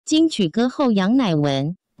金曲歌后杨乃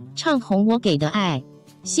文唱红《我给的爱》，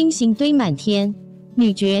星星堆满天，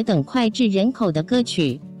女爵等脍炙人口的歌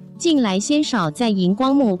曲。近来鲜少在荧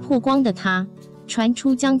光幕曝光的她，传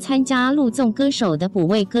出将参加陆综歌手的补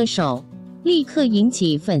位歌手，立刻引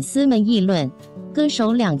起粉丝们议论。歌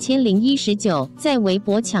手2019在微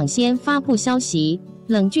博抢先发布消息，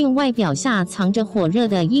冷峻外表下藏着火热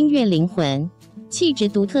的音乐灵魂，气质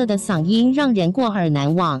独特的嗓音让人过耳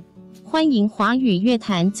难忘。欢迎华语乐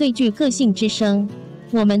坛最具个性之声，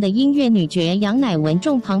我们的音乐女爵杨乃文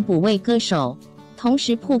重磅补位歌手，同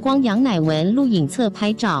时曝光杨乃文录影侧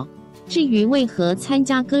拍照。至于为何参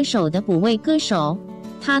加歌手的补位歌手，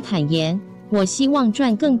她坦言：“我希望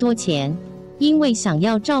赚更多钱，因为想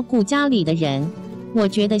要照顾家里的人。我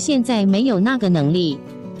觉得现在没有那个能力，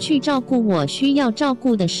去照顾我需要照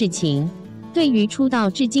顾的事情。”对于出道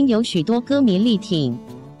至今有许多歌迷力挺，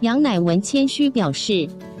杨乃文谦虚表示：“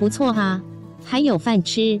不错啊，还有饭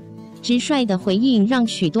吃。”直率的回应让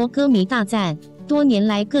许多歌迷大赞。多年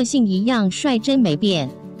来个性一样率真没变，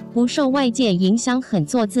不受外界影响很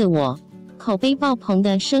做自我，口碑爆棚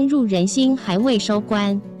的深入人心还未收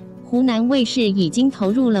官。湖南卫视已经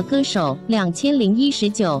投入了歌手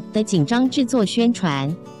2019的紧张制作宣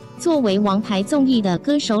传。作为王牌综艺的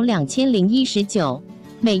歌手2019，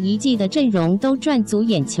每一季的阵容都赚足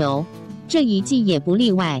眼球，这一季也不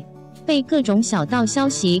例外。被各种小道消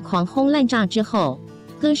息狂轰滥炸之后，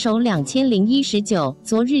歌手2019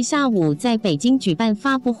昨日下午在北京举办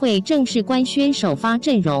发布会，正式官宣首发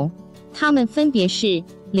阵容。他们分别是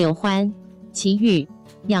刘欢、齐豫、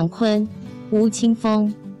杨坤、吴青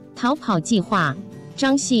峰、逃跑计划、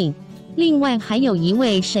张信，另外还有一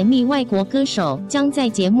位神秘外国歌手将在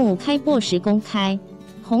节目开播时公开。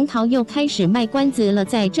红桃又开始卖关子了，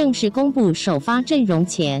在正式公布首发阵容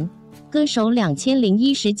前，歌手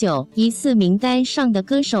2019疑似名单上的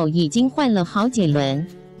歌手已经换了好几轮，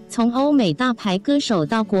从欧美大牌歌手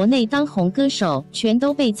到国内当红歌手，全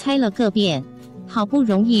都被猜了个遍。好不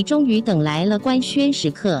容易终于等来了官宣时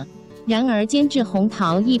刻，然而监制红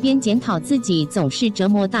桃一边检讨自己总是折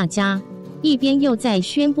磨大家，一边又在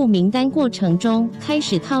宣布名单过程中开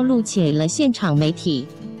始套路起了现场媒体。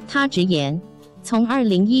他直言，从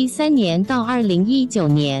2013年到2019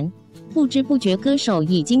年，不知不觉歌手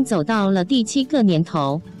已经走到了第7个年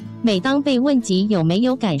头。每当被问及有没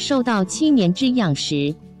有感受到7年之痒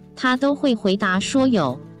时，他都会回答说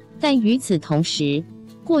有。但与此同时，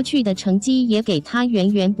过去的成绩也给他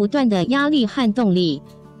源源不断的压力和动力。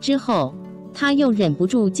之后，他又忍不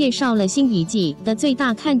住介绍了新一季的最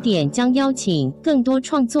大看点，将邀请更多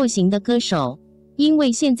创作型的歌手，因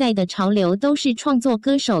为现在的潮流都是创作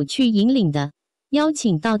歌手去引领的，邀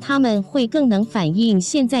请到他们会更能反映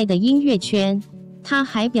现在的音乐圈。他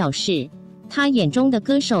还表示，他眼中的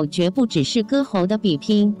歌手绝不只是歌喉的比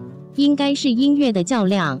拼，应该是音乐的较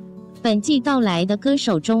量。本季到来的歌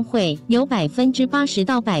手中会有80%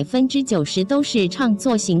到90%都是创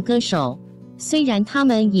作型歌手，虽然他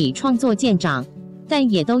们以创作见长，但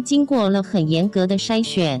也都经过了很严格的筛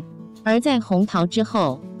选。而在红桃之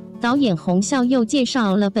后，导演洪孝又介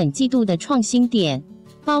绍了本季度的创新点，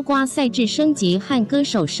包括赛制升级和歌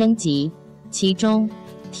手升级。其中，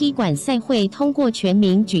踢馆赛会通过全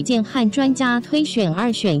民举荐和专家推选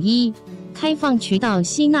2选1，开放渠道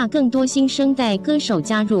吸纳更多新生代歌手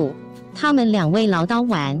加入。他们2位老刀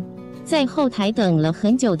丸，在后台等了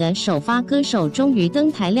很久的首发歌手终于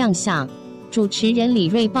登台亮相。主持人李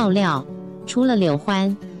瑞爆料，除了刘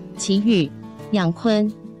欢、齐豫、杨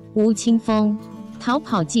坤、吴青峰、逃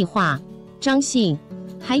跑计划、张信，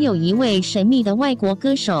还有一位神秘的外国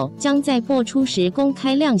歌手将在播出时公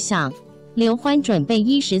开亮相。刘欢准备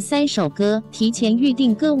13首歌，提前预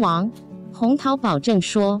定歌王。红桃保证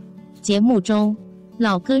说，节目中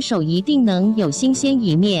老歌手一定能有新鲜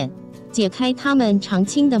一面，解开他们常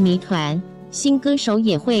青的谜团，新歌手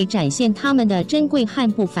也会展现他们的珍贵和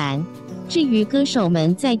不凡。至于歌手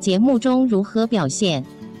们在节目中如何表现，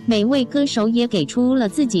每位歌手也给出了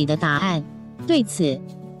自己的答案。对此，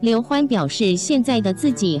刘欢表示，现在的自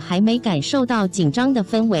己还没感受到紧张的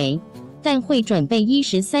氛围，但会准备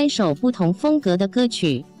13首不同风格的歌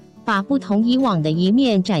曲，把不同以往的一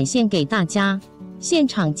面展现给大家。现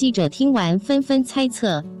场记者听完纷纷猜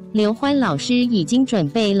测，刘欢老师已经准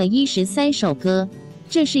备了13首歌，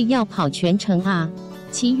这是要跑全程啊。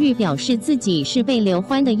齐豫表示自己是被刘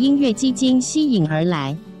欢的音乐基金吸引而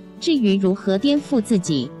来，至于如何颠覆自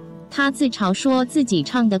己，他自嘲说自己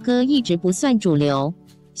唱的歌一直不算主流，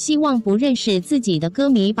希望不认识自己的歌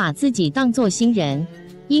迷把自己当作新人。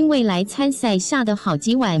因为来参赛吓得好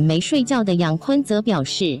几晚没睡觉的杨坤则表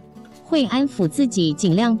示，会安抚自己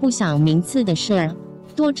尽量不想名次的事儿，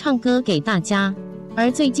多唱歌给大家。而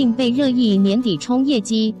最近被热议年底冲业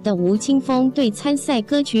绩的吴青峰对参赛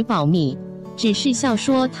歌曲保密，只是笑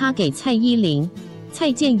说他给蔡依林、蔡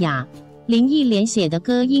健雅、林忆莲写的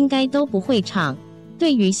歌应该都不会唱。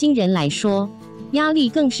对于新人来说，压力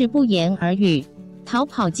更是不言而喻。逃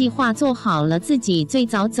跑计划做好了自己最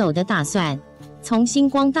早走的打算。从星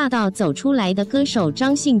光大道走出来的歌手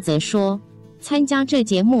张信则说，参加这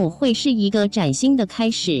节目会是一个崭新的开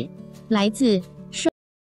始。来自